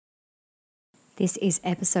This is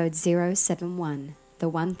episode 071, The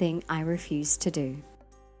One Thing I Refuse to Do.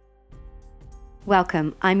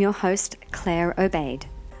 Welcome, I'm your host, Claire Obaid.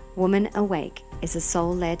 Woman Awake is a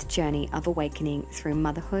soul-led journey of awakening through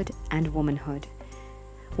motherhood and womanhood.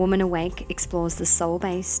 Woman Awake explores the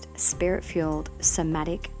soul-based, spirit-fueled,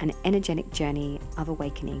 somatic and energetic journey of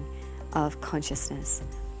awakening, of consciousness.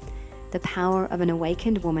 The power of an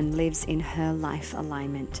awakened woman lives in her life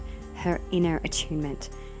alignment, her inner attunement,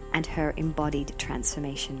 and her embodied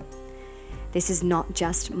transformation. This is not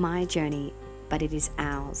just my journey, but it is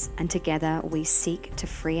ours, and together we seek to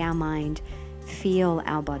free our mind, feel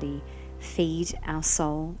our body, feed our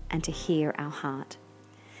soul, and to hear our heart.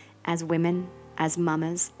 As women, as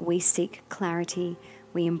mamas, we seek clarity,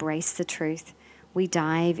 we embrace the truth, we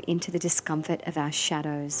dive into the discomfort of our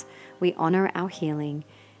shadows, we honor our healing,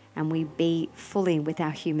 and we be fully with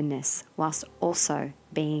our humanness, whilst also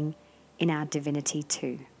being in our divinity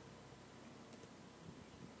too.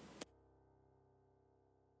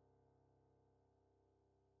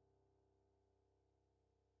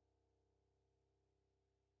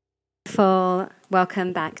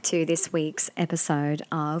 Welcome back to this week's episode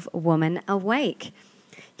of Woman Awake.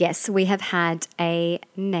 Yes, we have had a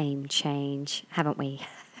name change, haven't we?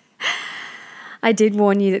 I did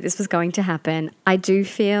warn you that this was going to happen. I do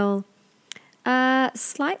feel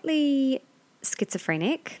slightly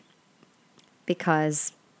schizophrenic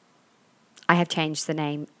because I have changed the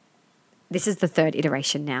name. This is the third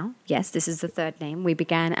iteration now. Yes, this is the third name. We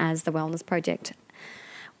began as The Wellness Project.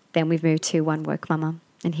 Then we've moved to One Work Mama.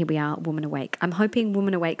 And here we are, Woman Awake. I'm hoping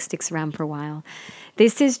Woman Awake sticks around for a while.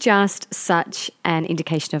 This is just such an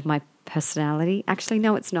indication of my personality. Actually,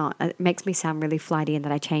 no, it's not. It makes me sound really flighty and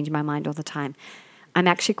that I change my mind all the time. I'm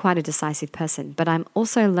actually quite a decisive person, but I'm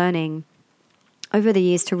also learning over the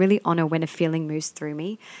years to really honor when a feeling moves through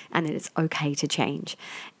me and that it's okay to change.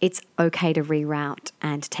 It's okay to reroute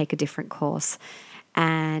and take a different course.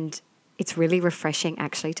 And it's really refreshing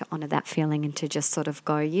actually to honor that feeling and to just sort of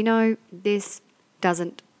go, this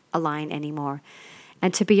doesn't align anymore.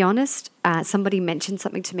 And to be honest, somebody mentioned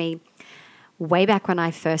something to me way back when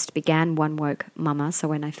I first began One Woke Mama, so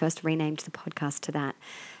when I first renamed the podcast to that.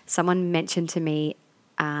 Someone mentioned to me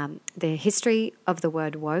the history of the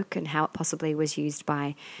word woke and how it possibly was used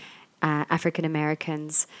by African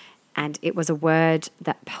Americans, and it was a word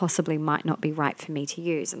that possibly might not be right for me to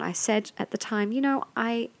use. And I said at the time,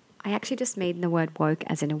 I actually just mean the word woke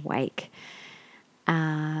as in awake.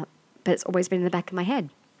 But it's always been in the back of my head.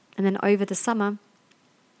 And then over the summer,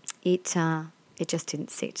 it just didn't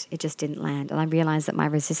sit. It just didn't land. And I realized that my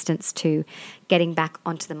resistance to getting back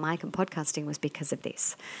onto the mic and podcasting was because of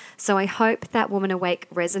this. So I hope that Woman Awake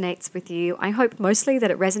resonates with you. I hope mostly that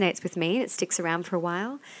it resonates with me and it sticks around for a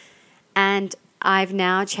while. And I've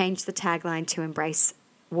now changed the tagline to embrace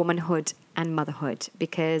womanhood and motherhood,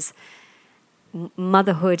 because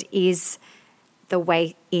motherhood is the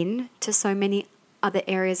way in to so many other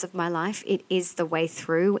areas of my life. It is the way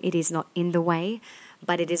through. It is not in the way,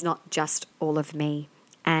 but it is not just all of me.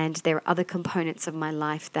 And there are other components of my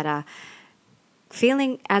life that are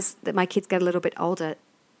feeling, as my kids get a little bit older,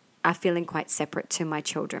 are feeling quite separate to my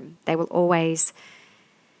children. They will always,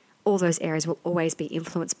 all those areas will always be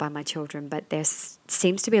influenced by my children, but there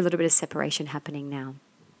seems to be a little bit of separation happening now,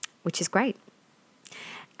 which is great.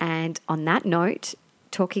 And on that note,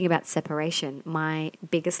 talking about separation, my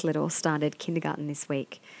biggest little started kindergarten this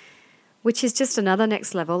week, which is just another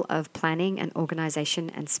next level of planning and organization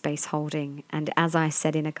and space holding. And as I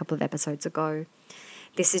said in a couple of episodes ago,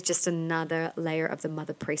 this is just another layer of the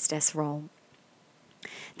mother priestess role.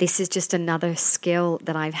 This is just another skill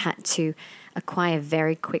that I've had to acquire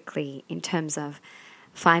very quickly in terms of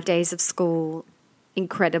 5 days of school,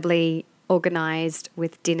 incredibly organized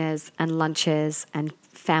with dinners and lunches and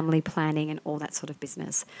family planning and all that sort of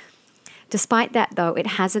business. Despite that, though, it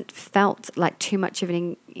hasn't felt like too much of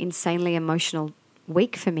an insanely emotional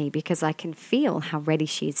week for me, because I can feel how ready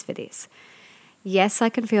she is for this. Yes, I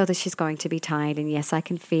can feel that she's going to be tired, and yes, I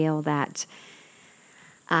can feel that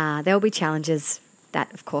there will be challenges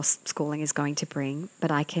that, of course, schooling is going to bring,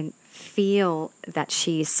 but I can feel that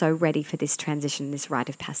she is so ready for this transition, this rite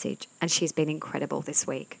of passage, and she's been incredible this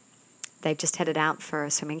week. They've just headed out for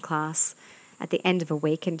a swimming class at the end of a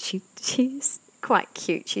week, and she's quite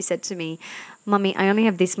cute. She said to me, "Mummy, I only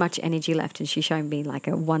have this much energy left," and she showed me like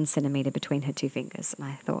a 1 centimeter between her two fingers. And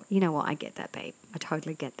I thought, you know what, I get that, babe. I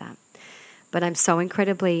totally get that. But I'm so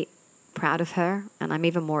incredibly proud of her, and I'm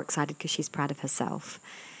even more excited because she's proud of herself.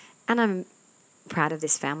 And I'm proud of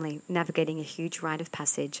this family navigating a huge rite of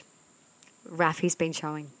passage. Rafi's been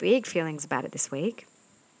showing big feelings about it this week,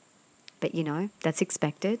 but that's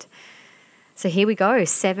expected. So here we go,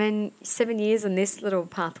 7 years on this little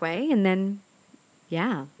pathway, and then,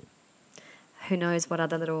 yeah, who knows what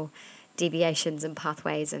other little deviations and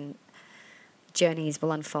pathways and journeys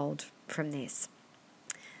will unfold from this.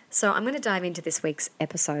 So I'm going to dive into this week's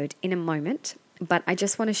episode in a moment, but I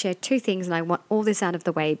just want to share two things, and I want all this out of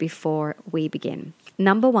the way before we begin.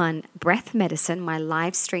 Number one, Breath Medicine, my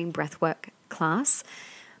live stream breathwork class,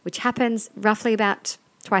 which happens roughly about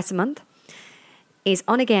twice a month, is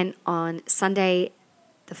on again on Sunday,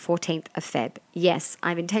 the 14th of Feb. Yes,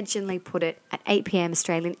 I've intentionally put it at 8 p.m.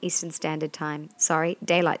 Australian Eastern Standard Time,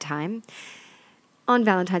 daylight time, on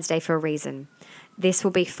Valentine's Day for a reason. This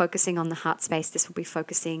will be focusing on the heart space. This will be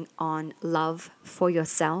focusing on love for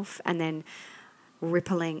yourself and then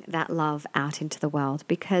rippling that love out into the world,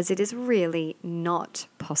 because it is really not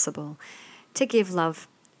possible to give love,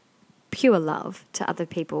 pure love, to other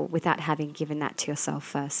people without having given that to yourself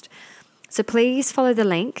first. So please follow the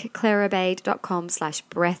link,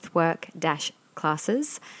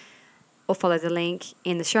 claireobaid.com/breathwork-classes, or follow the link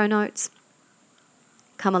in the show notes.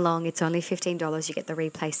 Come along. It's only $15. You get the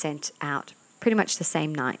replay sent out pretty much the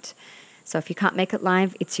same night. So if you can't make it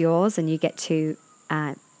live, it's yours and you get to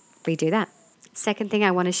redo that. Second thing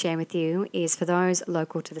I want to share with you is for those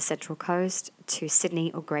local to the Central Coast, to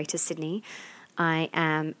Sydney or Greater Sydney, I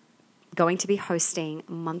am going to be hosting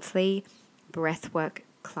monthly breathwork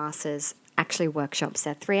classes, actually workshops.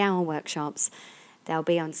 They're 3-hour workshops. They'll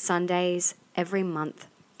be on Sundays every month,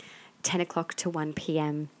 10 o'clock to 1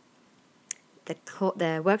 p.m.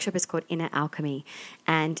 The workshop is called Inner Alchemy,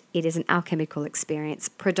 and it is an alchemical experience,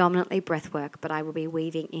 predominantly breathwork, but I will be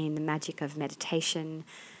weaving in the magic of meditation,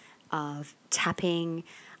 of tapping,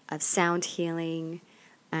 of sound healing,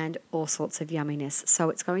 and all sorts of yumminess. So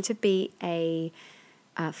it's going to be a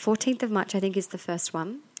 14th of March, I think, is the first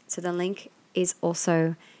one. So the link is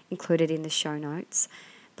also included in the show notes.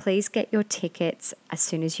 Please get your tickets as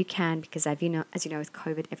soon as you can, because as you know, with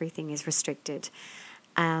COVID, everything is restricted.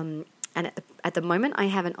 And at the moment, I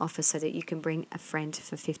have an offer so that you can bring a friend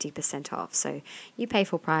for 50% off. So you pay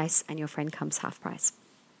full price and your friend comes half price,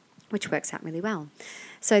 which works out really well.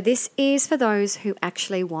 So this is for those who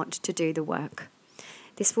actually want to do the work.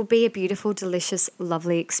 This will be a beautiful, delicious,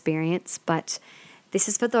 lovely experience, but this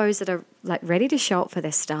is for those that are ready to show up for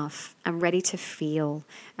their stuff and ready to feel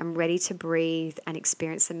and ready to breathe and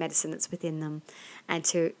experience the medicine that's within them, and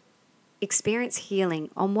to experience healing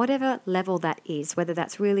on whatever level that is, whether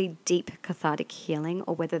that's really deep cathartic healing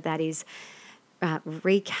or whether that is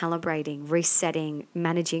recalibrating, resetting,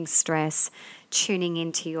 managing stress, tuning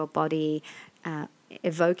into your body,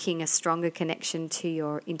 evoking a stronger connection to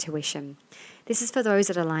your intuition. This is for those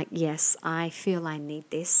that are like, yes, I feel I need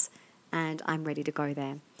this and I'm ready to go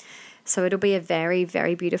there. So it'll be a very,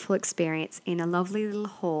 very beautiful experience in a lovely little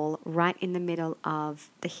hall right in the middle of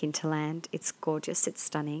the hinterland. It's gorgeous, it's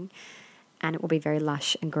stunning, and it will be very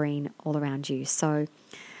lush and green all around you. So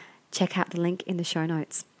check out the link in the show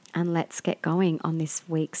notes and let's get going on this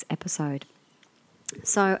week's episode.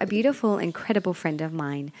 So a beautiful, incredible friend of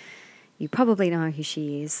mine, you probably know who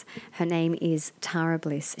she is. Her name is Tara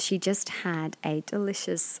Bliss. She just had a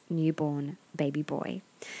delicious newborn baby boy,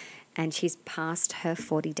 and she's passed her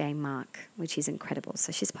 40-day mark, which is incredible.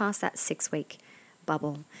 So she's past that 6-week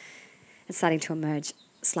bubble and starting to emerge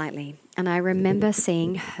slightly. And I remember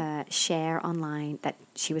seeing her share online that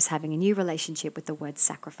she was having a new relationship with the word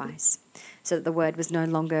sacrifice, so that the word was no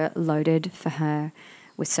longer loaded for her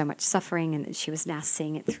with so much suffering, and that she was now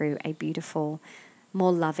seeing it through a beautiful,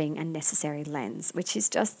 more loving and necessary lens, which is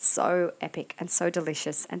just so epic and so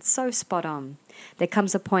delicious and so spot on. There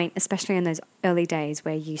comes a point, especially in those early days,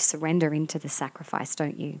 where you surrender into the sacrifice,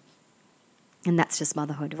 don't you? And that's just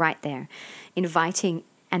motherhood right there, inviting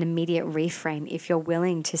an immediate reframe if you're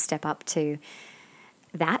willing to step up to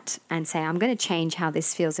that and say, I'm going to change how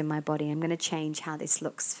this feels in my body. I'm going to change how this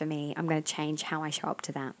looks for me. I'm going to change how I show up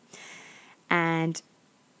to that. And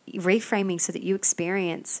reframing so that you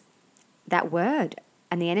experience that word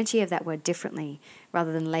and the energy of that word differently,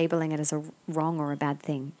 rather than labeling it as a wrong or a bad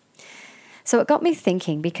thing. So it got me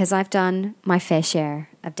thinking, because I've done my fair share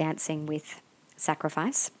of dancing with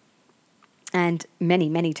sacrifice. And many,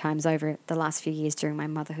 many times over the last few years during my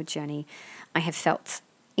motherhood journey, I have felt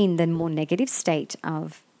in the more negative state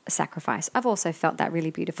of sacrifice. I've also felt that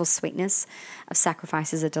really beautiful sweetness of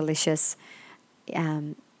sacrifice as a delicious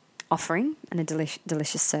offering and a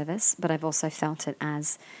delicious service, but I've also felt it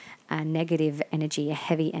as a negative energy, a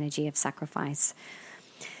heavy energy of sacrifice.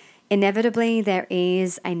 Inevitably, there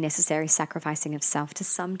is a necessary sacrificing of self to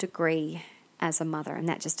some degree as a mother, and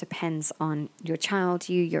that just depends on your child,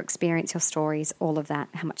 your experience, your stories, all of that,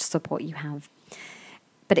 how much support you have.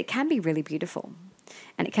 But it can be really beautiful.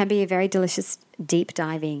 And it can be a very delicious deep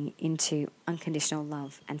diving into unconditional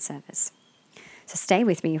love and service. So stay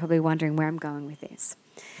with me. You're probably wondering where I'm going with this.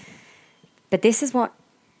 But this is what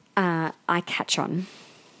I catch on.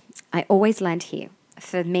 I always land here.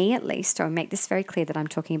 For me, at least, I'll make this very clear that I'm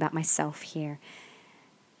talking about myself here.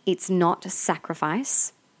 It's not a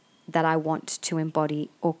sacrifice that I want to embody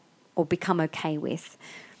or become okay with.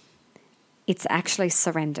 It's actually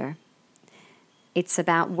surrender. It's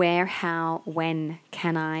about where, how, when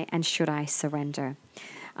can I and should I surrender.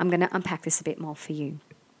 I'm going to unpack this a bit more for you.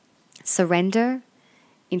 Surrender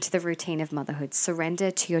into the routine of motherhood. Surrender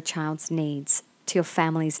to your child's needs, to your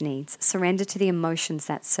family's needs. Surrender to the emotions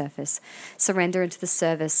that surface. Surrender into the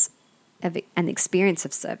service of an experience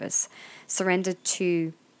of service. Surrender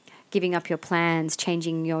to giving up your plans,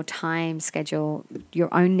 changing your time schedule,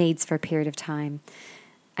 your own needs for a period of time.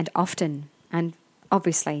 And often, and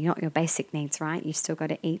obviously not your basic needs, right? You've still got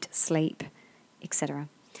to eat, sleep, etc.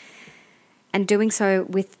 And doing so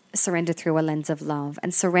with surrender through a lens of love.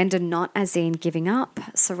 And surrender not as in giving up.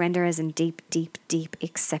 Surrender as in deep, deep, deep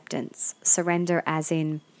acceptance. Surrender as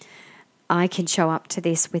in I can show up to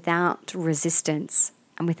this without resistance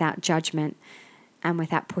and without judgment and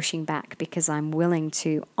without pushing back, because I'm willing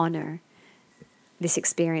to honor this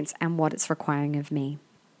experience and what it's requiring of me.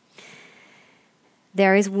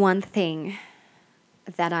 There is one thing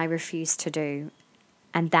that I refuse to do,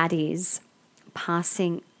 and that is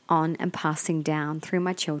passing on and passing down through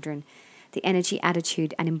my children the energy,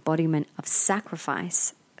 attitude, and embodiment of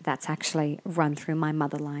sacrifice that's actually run through my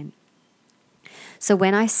mother line. So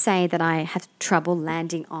when I say that I have trouble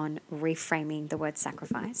landing on reframing the word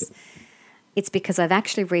sacrifice, it's because I've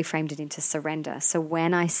actually reframed it into surrender. So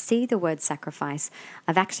when I see the word sacrifice,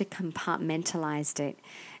 I've actually compartmentalized it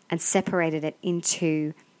and separated it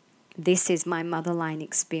into this is my motherline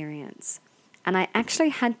experience. And I actually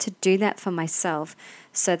had to do that for myself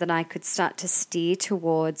so that I could start to steer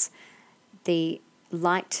towards the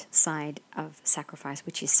light side of sacrifice,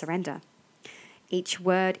 which is surrender. Each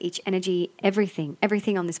word, each energy,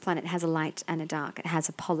 everything on this planet has a light and a dark. It has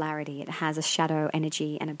a polarity. It has a shadow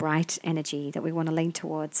energy and a bright energy that we want to lean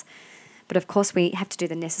towards. But of course, we have to do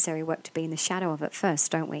the necessary work to be in the shadow of it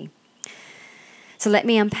first, don't we? So let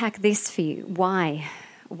me unpack this for you. Why?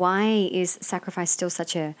 Why is sacrifice still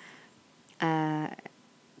such a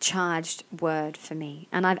charged word for me?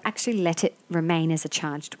 And I've actually let it remain as a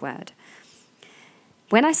charged word.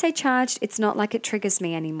 When I say charged, it's not like it triggers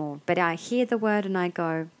me anymore, but I hear the word and I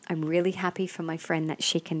go, I'm really happy for my friend that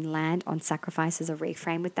she can land on sacrifice as a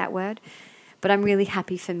reframe with that word. But I'm really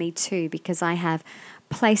happy for me too, because I have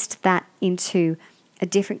placed that into a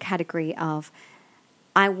different category of,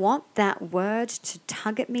 I want that word to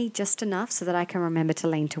tug at me just enough so that I can remember to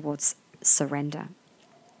lean towards surrender.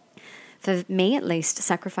 For me, at least,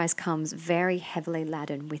 sacrifice comes very heavily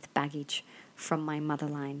laden with baggage from my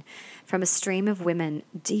motherline, from a stream of women,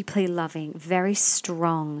 deeply loving, very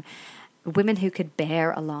strong, women who could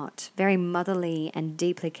bear a lot, very motherly and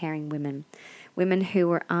deeply caring women, women who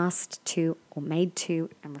were asked to or made to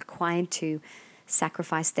and required to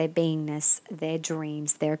sacrifice their beingness, their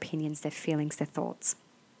dreams, their opinions, their feelings, their thoughts,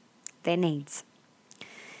 their needs.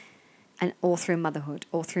 And all through motherhood,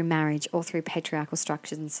 all through marriage, all through patriarchal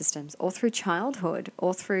structures and systems, all through childhood,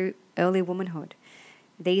 all through early womanhood.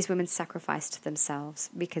 These women sacrificed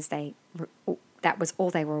themselves because that was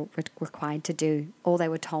all they were required to do, all they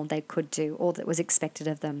were told they could do, all that was expected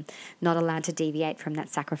of them, not allowed to deviate from that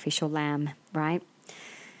sacrificial lamb, right?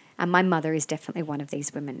 And my mother is definitely one of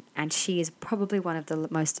these women, and she is probably one of the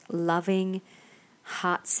most loving,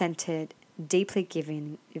 heart-centered, deeply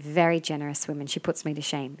giving, very generous women. She puts me to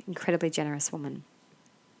shame. Incredibly generous woman.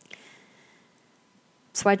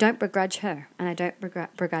 So I don't begrudge her, and I don't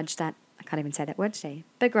begrudge that, I can't even say that word today,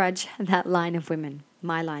 begrudge that line of women,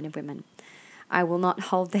 my line of women. I will not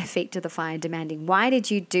hold their feet to the fire demanding, why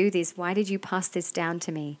did you do this? Why did you pass this down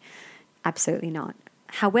to me? Absolutely not.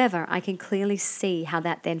 However, I can clearly see how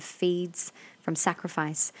that then feeds from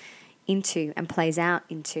sacrifice into and plays out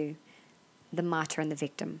into the martyr and the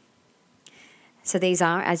victim. So these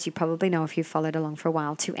are, as you probably know if you've followed along for a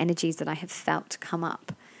while, two energies that I have felt come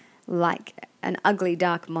up like an ugly,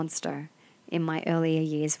 dark monster in my earlier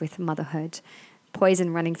years with motherhood,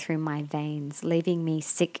 poison running through my veins, leaving me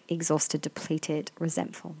sick, exhausted, depleted,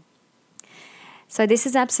 resentful. So this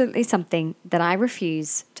is absolutely something that I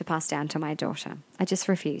refuse to pass down to my daughter. I just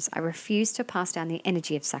refuse. I refuse to pass down the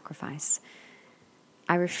energy of sacrifice.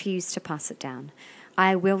 I refuse to pass it down.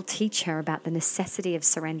 I will teach her about the necessity of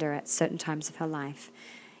surrender at certain times of her life,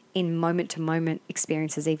 in moment-to-moment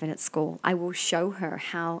experiences, even at school. I will show her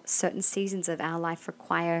how certain seasons of our life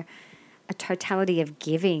require a totality of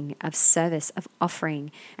giving, of service, of offering,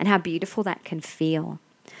 and how beautiful that can feel,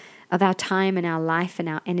 of our time and our life and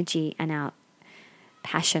our energy and our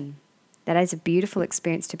passion. That is a beautiful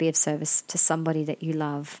experience to be of service to somebody that you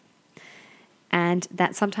love. And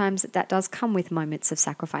that sometimes that does come with moments of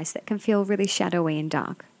sacrifice that can feel really shadowy and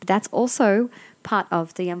dark. But that's also part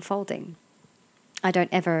of the unfolding. I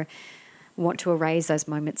don't ever want to erase those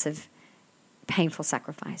moments of painful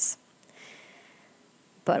sacrifice.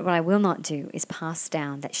 But what I will not do is pass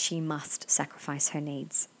down that she must sacrifice her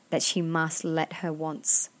needs, that she must let her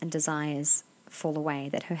wants and desires fall away,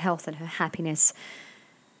 that her health and her happiness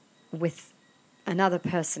with another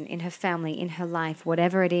person in her family, in her life,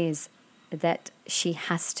 whatever it is, that she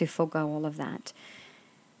has to forego all of that.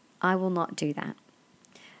 I will not do that.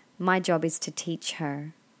 My job is to teach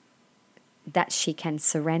her that she can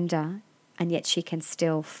surrender, and yet she can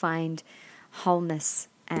still find wholeness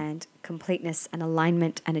and completeness and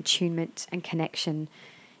alignment and attunement and connection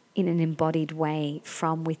in an embodied way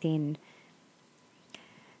from within.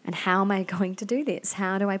 And how am I going to do this?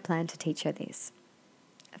 How do I plan to teach her this?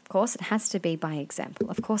 Of course, it has to be by example.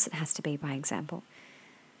 Of course, it has to be by example.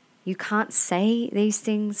 You can't say these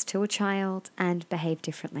things to a child and behave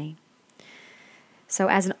differently. So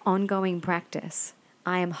as an ongoing practice,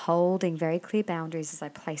 I am holding very clear boundaries as I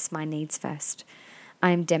place my needs first.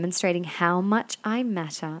 I am demonstrating how much I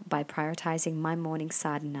matter by prioritizing my morning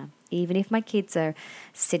sadhana. Even if my kids are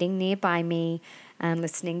sitting nearby me and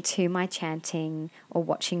listening to my chanting or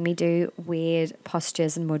watching me do weird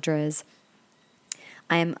postures and mudras,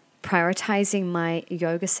 I am prioritizing my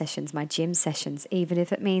yoga sessions, my gym sessions, even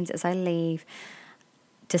if it means as I leave,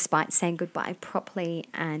 despite saying goodbye properly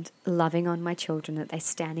and loving on my children, that they're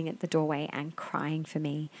standing at the doorway and crying for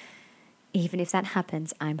me. Even if that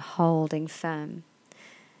happens, I'm holding firm.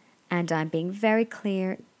 And I'm being very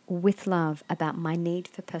clear with love about my need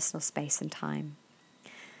for personal space and time.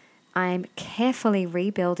 I'm carefully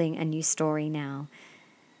rebuilding a new story now.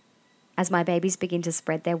 As my babies begin to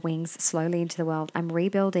spread their wings slowly into the world, I'm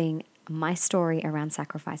rebuilding my story around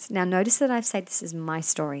sacrifice. Now, notice that I've said this is my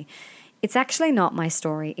story. It's actually not my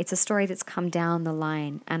story. It's a story that's come down the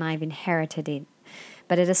line and I've inherited it.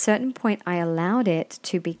 But at a certain point, I allowed it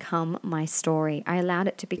to become my story. I allowed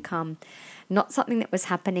it to become not something that was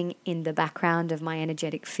happening in the background of my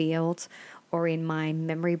energetic field or in my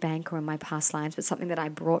memory bank or in my past lives, but something that I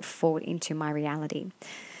brought forward into my reality.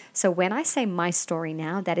 So when I say my story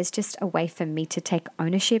now, that is just a way for me to take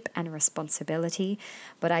ownership and responsibility,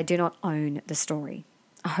 but I do not own the story.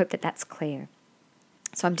 I hope that that's clear.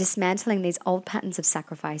 So I'm dismantling these old patterns of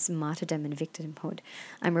sacrifice, martyrdom, and victimhood.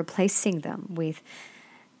 I'm replacing them with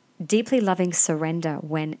deeply loving surrender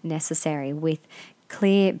when necessary, with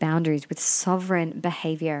clear boundaries, with sovereign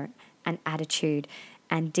behavior and attitude,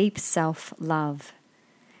 and deep self-love,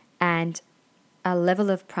 and a level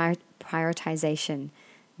of prioritization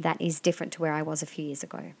that is different to where I was a few years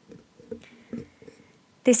ago.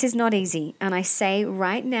 This is not easy, and I say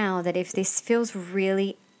right now that if this feels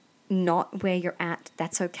really not where you're at,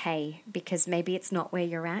 that's okay, because maybe it's not where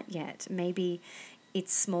you're at yet. Maybe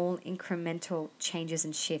it's small incremental changes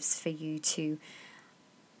and shifts for you to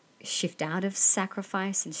shift out of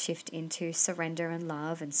sacrifice and shift into surrender and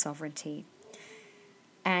love and sovereignty.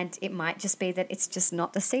 And it might just be that it's just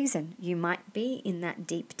not the season. You might be in that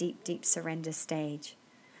deep, deep, deep surrender stage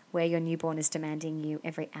where your newborn is demanding you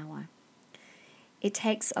every hour. It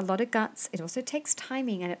takes a lot of guts. It also takes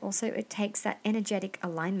timing, and it takes that energetic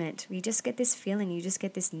alignment. You just get this feeling, you just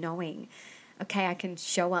get this knowing, okay, I can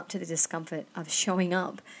show up to the discomfort of showing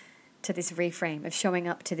up to this reframe, of showing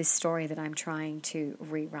up to this story that I'm trying to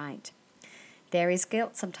rewrite. There is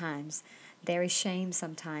guilt sometimes. There is shame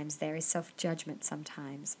sometimes. There is self-judgment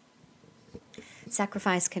sometimes.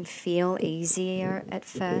 Sacrifice can feel easier at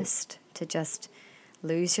first, to just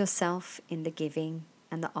lose yourself in the giving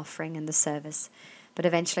and the offering and the service. But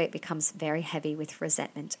eventually it becomes very heavy with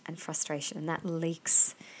resentment and frustration. And that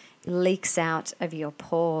leaks out of your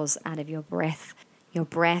pores, out of your breath. Your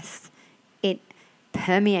breath, it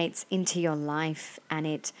permeates into your life and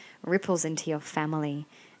it ripples into your family.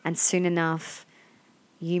 And soon enough,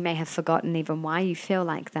 you may have forgotten even why you feel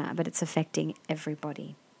like that, but it's affecting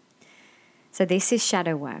everybody. So this is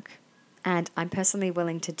shadow work. And I'm personally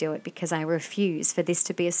willing to do it because I refuse for this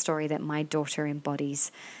to be a story that my daughter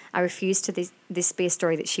embodies. I refuse to this be a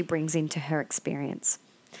story that she brings into her experience.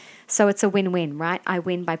 So it's a win-win, right? I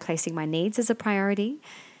win by placing my needs as a priority.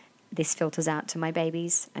 This filters out to my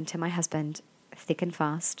babies and to my husband thick and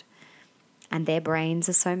fast. And their brains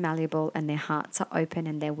are so malleable and their hearts are open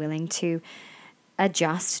and they're willing to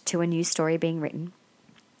adjust to a new story being written.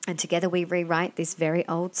 And together we rewrite this very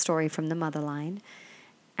old story from the motherline.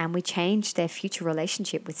 and we change their future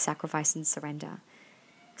relationship with sacrifice and surrender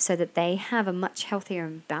so that they have a much healthier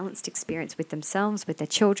and balanced experience with themselves, with their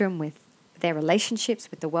children, with their relationships,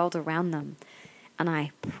 with the world around them. And I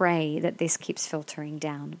pray that this keeps filtering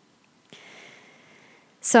down.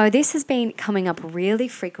 So this has been coming up really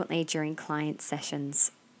frequently during client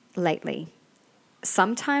sessions lately.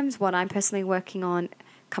 Sometimes what I'm personally working on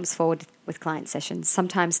comes forward with client sessions.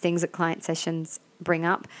 Sometimes things at client sessions bring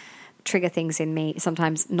up, trigger things in me,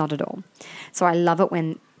 sometimes not at all. So I love it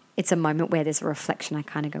when it's a moment where there's a reflection. I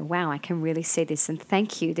kind of go, wow, I can really see this, and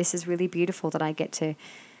thank you. This is really beautiful that I get to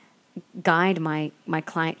guide my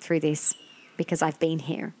client through this, because I've been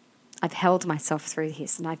here. I've held myself through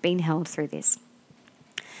this, and I've been held through this.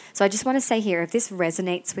 So I just want to say here, if this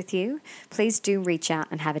resonates with you, please do reach out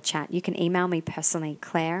and have a chat. You can email me personally,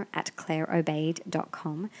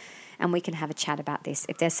 claire@claireobaid.com, and we can have a chat about this.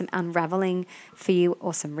 If there's some unraveling for you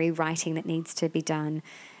or some rewriting that needs to be done,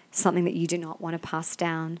 something that you do not want to pass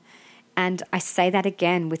down. And I say that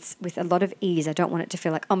again with a lot of ease. I don't want it to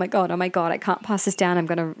feel like, oh my God, I can't pass this down. I'm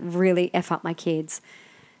going to really F up my kids.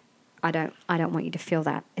 I don't want you to feel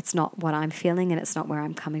that. It's not what I'm feeling, and it's not where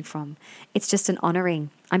I'm coming from. It's just an honoring.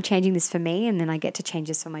 I'm changing this for me, and then I get to change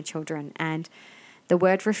this for my children. And the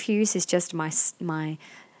word refuse is just my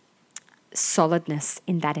solidness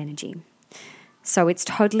in that energy. So it's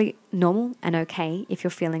totally normal and okay if you're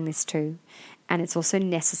feeling this too. And it's also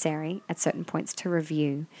necessary at certain points to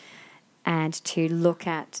review and to look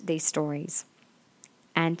at these stories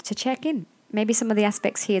and to check in. Maybe some of the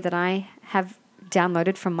aspects here that I have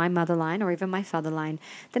downloaded from my mother line or even my father line,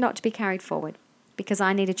 they're not to be carried forward, because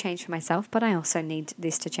I need a change for myself, but I also need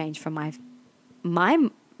this to change for my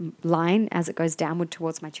line as it goes downward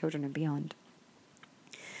towards my children and beyond.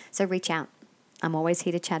 So reach out. I'm always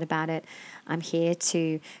here to chat about it. I'm here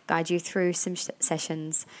to guide you through some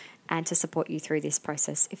sessions and to support you through this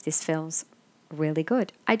process if this feels really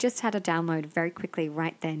good. I just had a download very quickly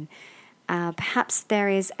right then. Perhaps there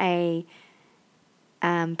is a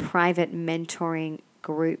private mentoring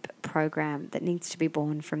group program that needs to be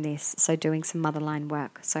born from this. So doing some motherline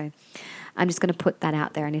work. So I'm just going to put that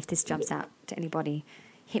out there. And if this jumps out to anybody,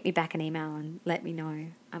 hit me back an email and let me know.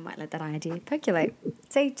 I might let that idea percolate.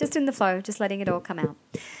 See, just in the flow, just letting it all come out.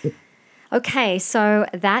 Okay, so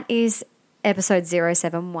that is episode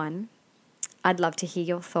 071. I'd love to hear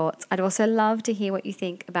your thoughts. I'd also love to hear what you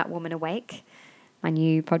think about Woman Awake, my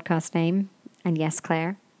new podcast name. And yes,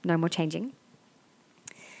 Claire, no more changing.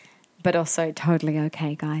 But also totally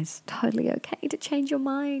okay, guys. Totally okay to change your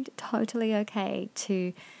mind. Totally okay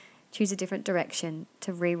to choose a different direction,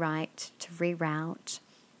 to rewrite, to reroute,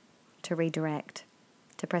 to redirect,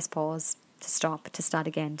 to press pause, to stop, to start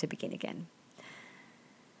again, to begin again.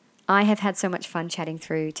 I have had so much fun chatting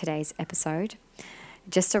through today's episode.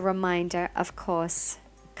 Just a reminder, of course,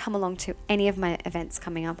 come along to any of my events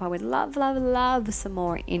coming up. I would love, love, love some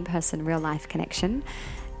more in-person real-life connection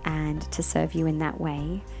and to serve you in that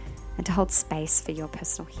way and to hold space for your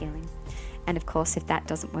personal healing. And of course, if that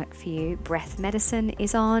doesn't work for you, Breath Medicine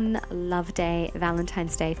is on Love Day,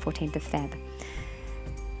 Valentine's Day, 14th of Feb.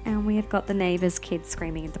 And we have got the neighbours' kids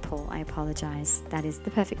screaming at the pool. I apologise. That is the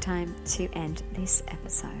perfect time to end this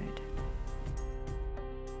episode.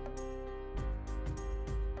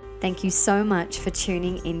 Thank you so much for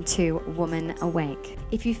tuning into Woman Awake.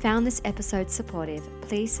 If you found this episode supportive,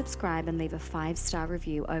 please subscribe and leave a 5-star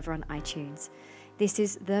review over on iTunes. This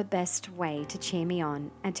is the best way to cheer me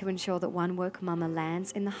on and to ensure that One Woke Mama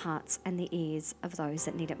lands in the hearts and the ears of those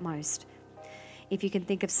that need it most. If you can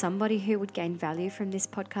think of somebody who would gain value from this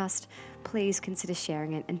podcast, please consider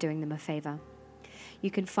sharing it and doing them a favour.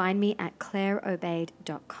 You can find me at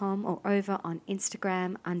claireobaid.com or over on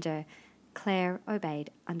Instagram under claireobaid_.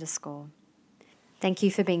 Thank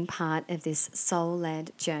you for being part of this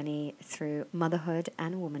soul-led journey through motherhood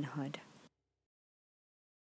and womanhood.